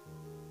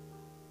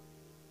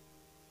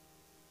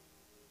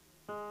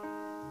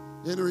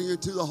 Entering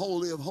into the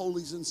Holy of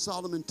Holies in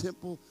Solomon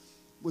Temple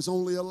was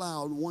only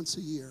allowed once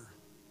a year.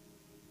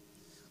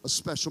 a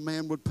special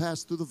man would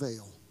pass through the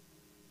veil.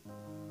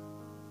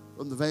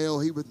 From the veil,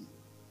 he would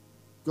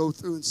go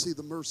through and see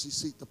the mercy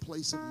seat, the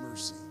place of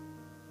mercy.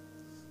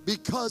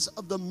 Because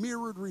of the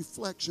mirrored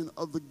reflection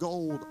of the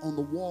gold on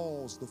the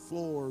walls, the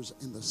floors,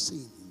 and the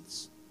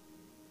ceilings,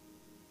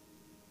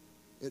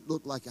 it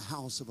looked like a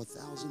house of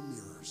 1,000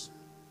 mirrors.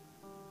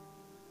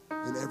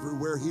 And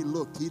everywhere he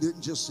looked, he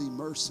didn't just see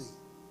mercy.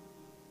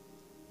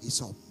 He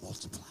saw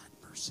multiplied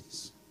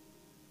mercies.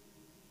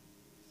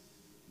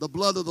 The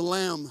blood of the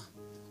Lamb,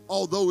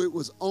 although it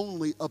was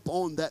only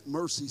upon that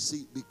mercy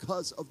seat,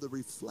 because of the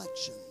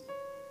reflection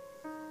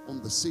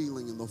on the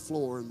ceiling and the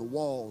floor and the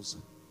walls,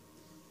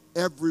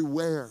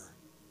 everywhere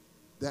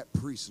that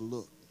priest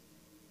looked,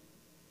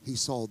 he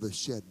saw the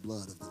shed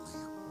blood of the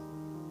Lamb.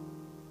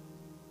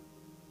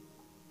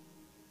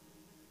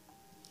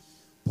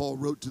 Paul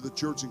wrote to the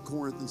church in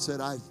Corinth and said,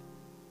 I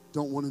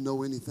don't want to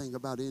know anything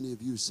about any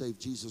of you save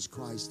Jesus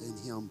Christ and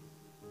him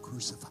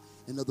crucified.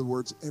 In other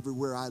words,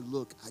 everywhere I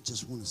look, I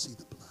just want to see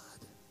the blood.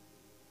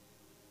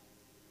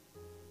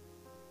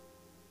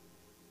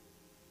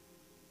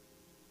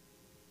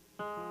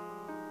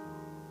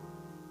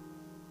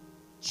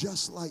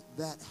 Just like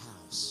that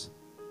house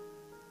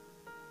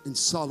in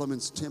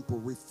Solomon's temple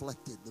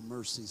reflected the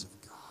mercies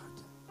of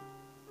God,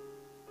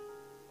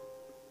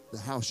 the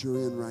house you're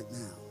in right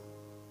now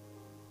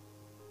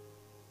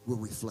will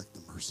reflect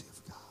the mercy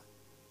of God.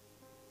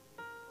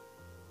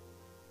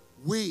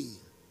 We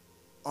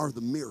are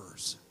the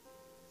mirrors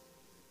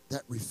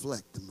that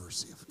reflect the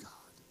mercy of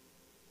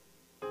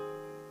God.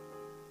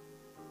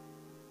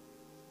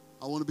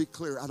 I want to be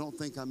clear. I don't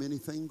think I'm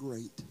anything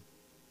great.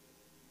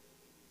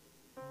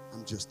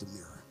 I'm just a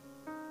mirror.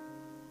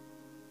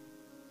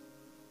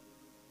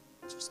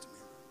 Just a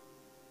mirror.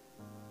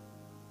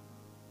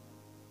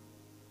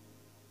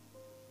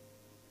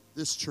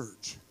 This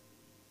church,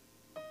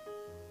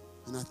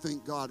 and I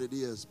thank God it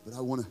is, but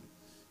I want to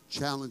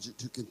challenge it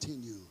to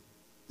continue.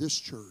 This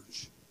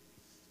church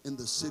in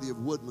the city of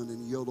Woodland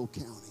in Yolo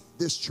County,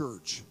 this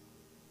church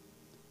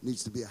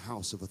needs to be a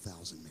house of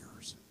 1,000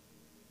 mirrors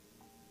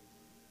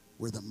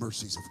where the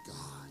mercies of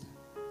God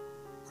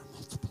are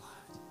multiplied.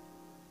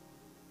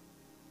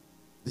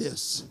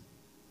 This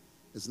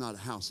is not a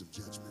house of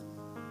judgment.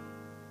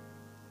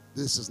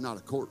 This is not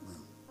a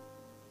courtroom.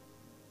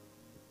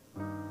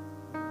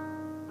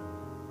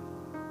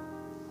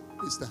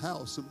 It's the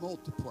house of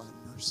multiplied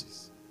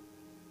mercies.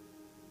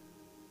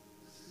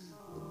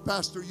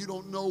 Pastor, you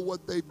don't know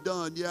what they've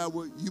done. Yeah,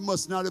 well, you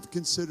must not have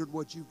considered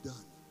what you've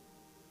done.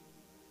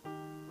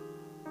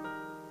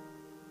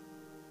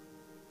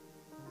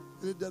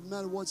 And it doesn't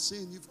matter what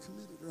sin you've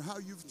committed or how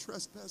you've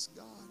trespassed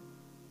God.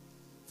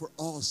 For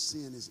all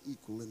sin is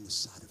equal in the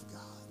sight of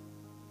God.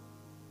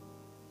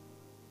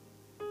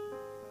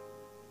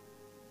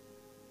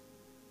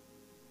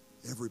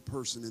 Every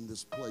person in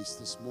this place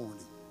this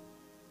morning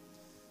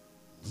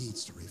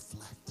needs to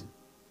reflect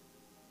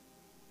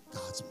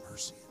God's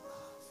mercy and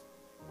love.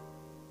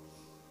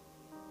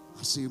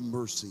 I see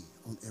mercy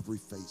on every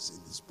face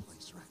in this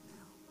place right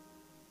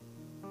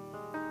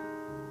now.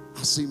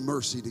 I see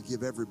mercy to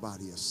give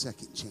everybody a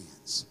second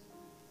chance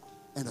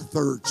and a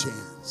third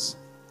chance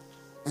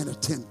and a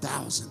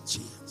 10,000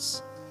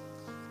 chance.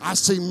 I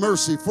see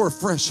mercy for a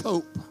fresh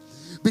hope.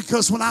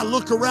 Because when I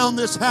look around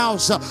this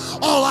house,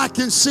 all I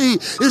can see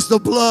is the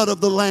blood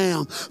of the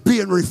Lamb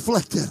being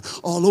reflected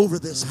all over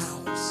this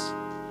house.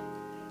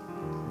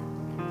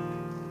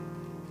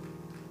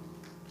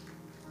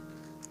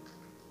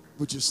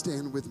 Would you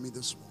stand with me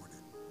this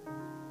morning?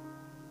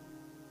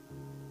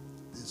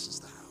 This is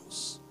the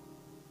house.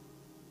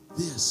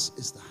 This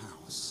is the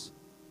house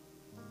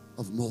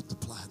of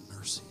multiplied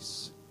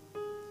mercies.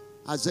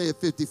 Isaiah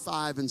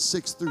 55 and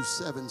 6 through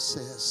 7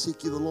 says,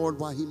 seek ye the Lord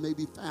while he may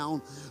be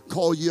found.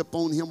 Call ye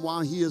upon him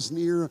while he is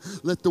near.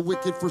 Let the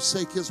wicked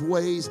forsake his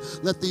ways.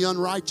 Let the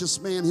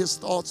unrighteous man his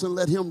thoughts, and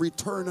let him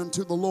return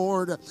unto the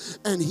Lord,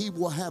 and he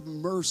will have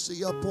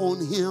mercy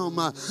upon him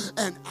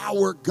and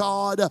our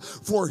God,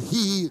 for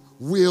he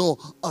will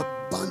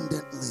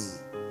abundantly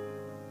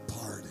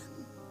pardon.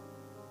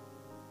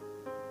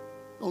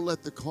 Don't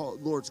let the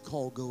Lord's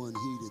call go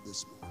unheeded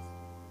this morning.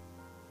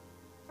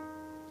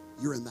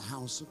 You're in the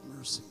house of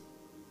mercy.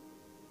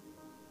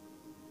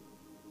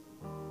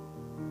 I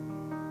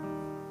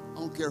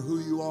don't care who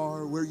you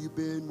are, where you've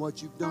been,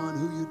 what you've done,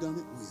 who you've done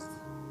it with.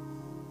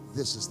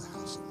 This is the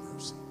house of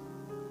mercy.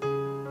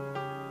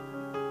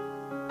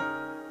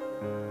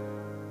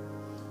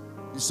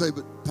 You say,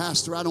 but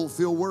Pastor, I don't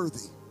feel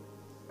worthy.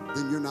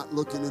 Then you're not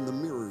looking in the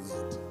mirror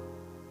yet.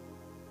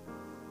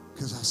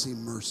 Because I see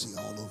mercy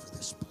all over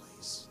this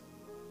place.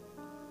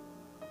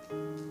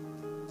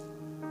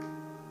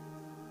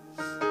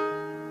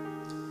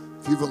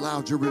 If you've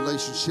allowed your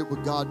relationship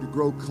with God to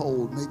grow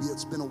cold, maybe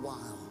it's been a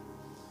while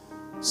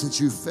since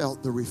you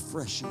felt the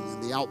refreshing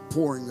and the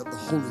outpouring of the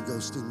Holy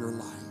Ghost in your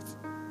life.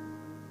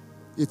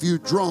 If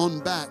you've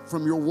drawn back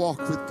from your walk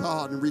with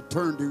God and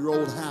returned to your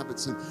old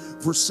habits and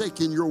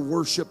forsaken your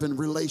worship and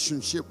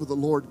relationship with the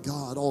Lord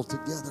God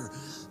altogether,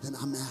 then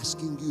I'm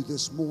asking you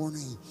this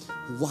morning,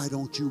 why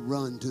don't you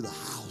run to the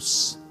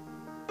house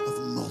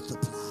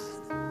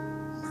multiplied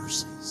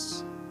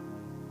mercies.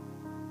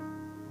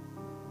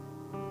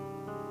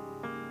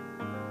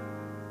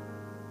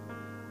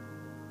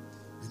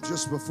 And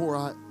just before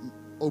I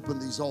open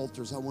these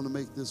altars, I want to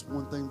make this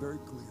one thing very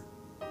clear.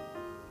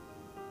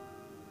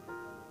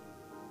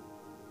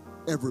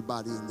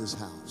 Everybody in this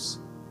house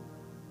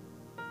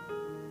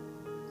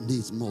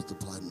needs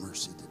multiplied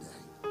mercy today.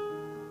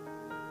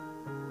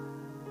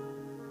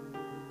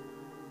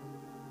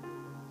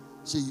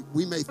 See,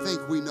 we may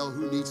think we know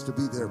who needs to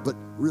be there, but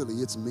really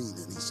it's me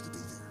that needs to be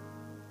there.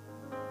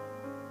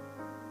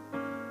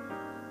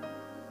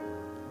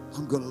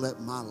 I'm going to let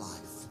my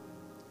life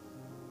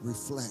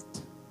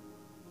reflect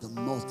the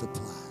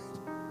multiplied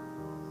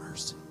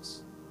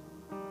mercies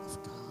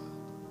of God.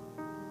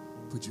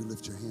 Would you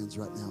lift your hands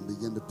right now and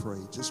begin to pray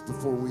just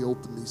before we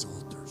open these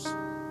altars?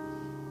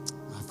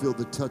 I feel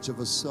the touch of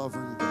a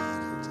sovereign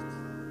God here today.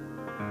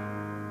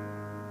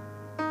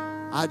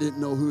 I didn't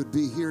know who would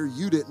be here.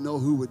 You didn't know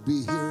who would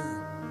be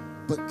here.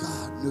 But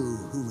God knew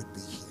who would be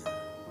here.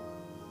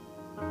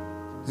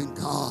 And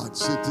God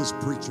sent this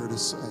preacher to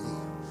say,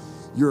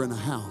 you're in a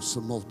house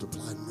of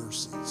multiplied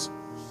mercies.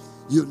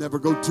 You'll never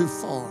go too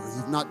far.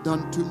 You've not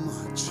done too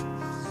much.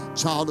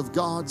 Child of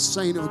God,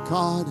 saint of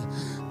God,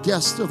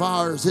 guest of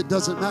ours, it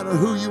doesn't matter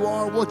who you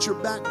are, what your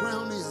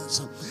background is,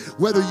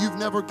 whether you've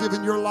never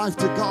given your life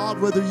to God,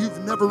 whether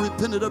you've never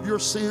repented of your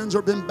sins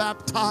or been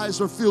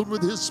baptized or filled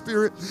with His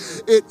Spirit,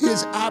 it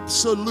is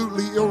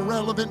absolutely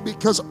irrelevant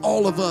because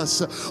all of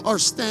us are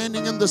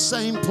standing in the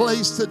same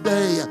place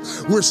today.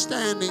 We're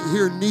standing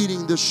here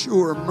needing the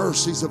sure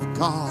mercies of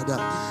God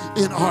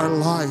in our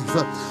life.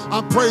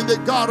 I'm praying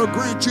that God will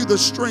grant you the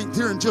strength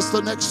here in just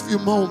the next few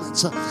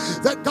moments,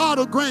 that God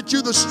will grant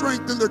you the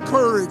strength and the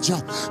courage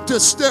to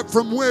step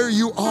from where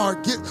you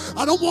are.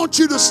 I don't want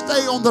you to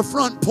stay on the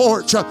front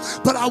porch,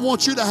 but I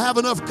want you to have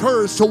enough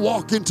courage to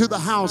walk into the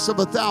house of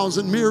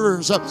 1,000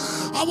 mirrors.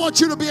 I want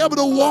you to be able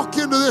to walk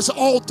into this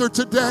altar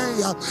today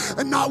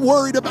and not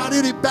worried about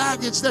any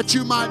baggage that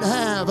you might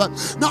have,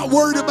 not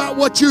worried about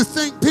what you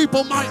think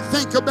people might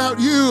think about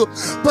you,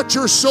 but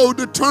you're so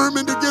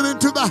determined to get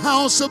into the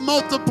house of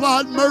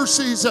multiplied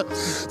mercies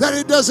that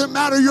it doesn't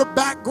matter your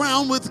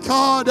background with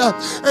God.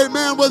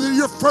 Amen. Whether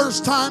you're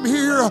first time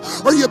here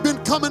or you've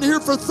been coming here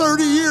for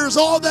 30 years,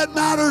 all that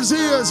matters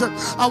is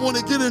I want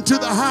to get into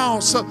the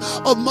house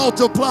of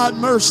multiplied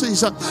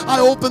mercies. I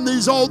open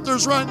these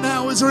altars right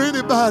now. Is there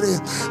anybody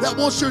that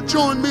wants to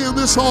join me in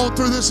this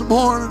altar this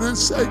morning and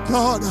say,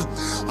 God,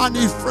 I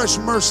need fresh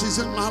mercies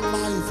in my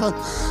life.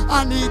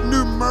 I need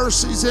new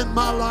mercies in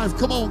my life.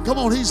 Come on, come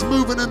on. He's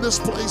moving in this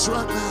place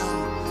right now.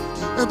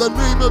 In the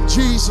name of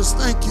Jesus,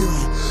 thank you.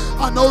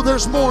 I know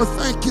there's more,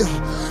 thank you.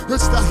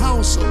 It's the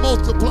house of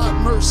multiplied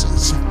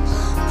mercies.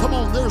 Come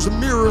on, there's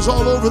mirrors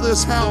all over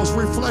this house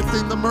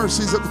reflecting the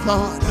mercies of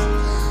God.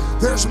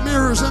 There's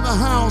mirrors in the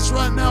house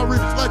right now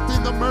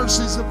reflecting the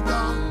mercies of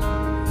God.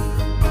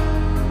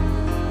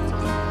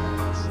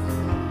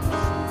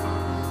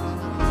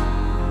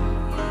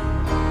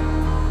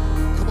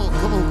 Come on,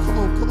 come on, come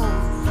on, come on.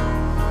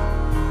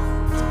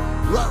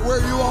 Right where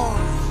you are.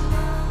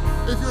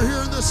 If you're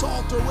here in this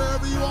altar,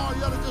 wherever you are,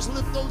 you got to just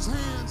lift those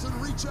hands and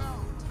reach out.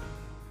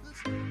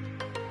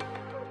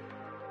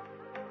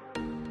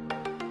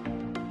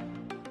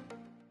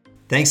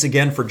 Thanks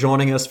again for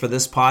joining us for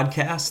this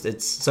podcast.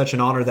 It's such an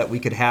honor that we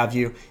could have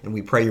you, and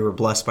we pray you were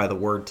blessed by the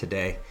word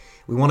today.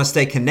 We want to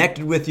stay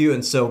connected with you,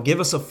 and so give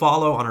us a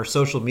follow on our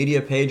social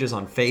media pages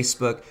on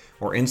Facebook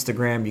or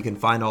Instagram. You can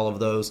find all of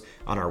those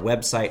on our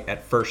website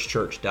at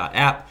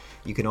firstchurch.app.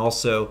 You can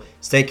also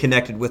stay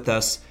connected with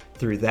us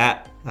through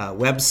that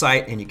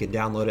website, and you can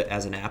download it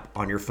as an app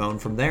on your phone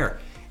from there.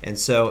 And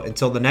so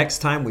until the next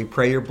time, we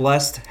pray you're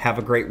blessed. Have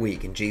a great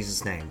week in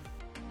Jesus' name.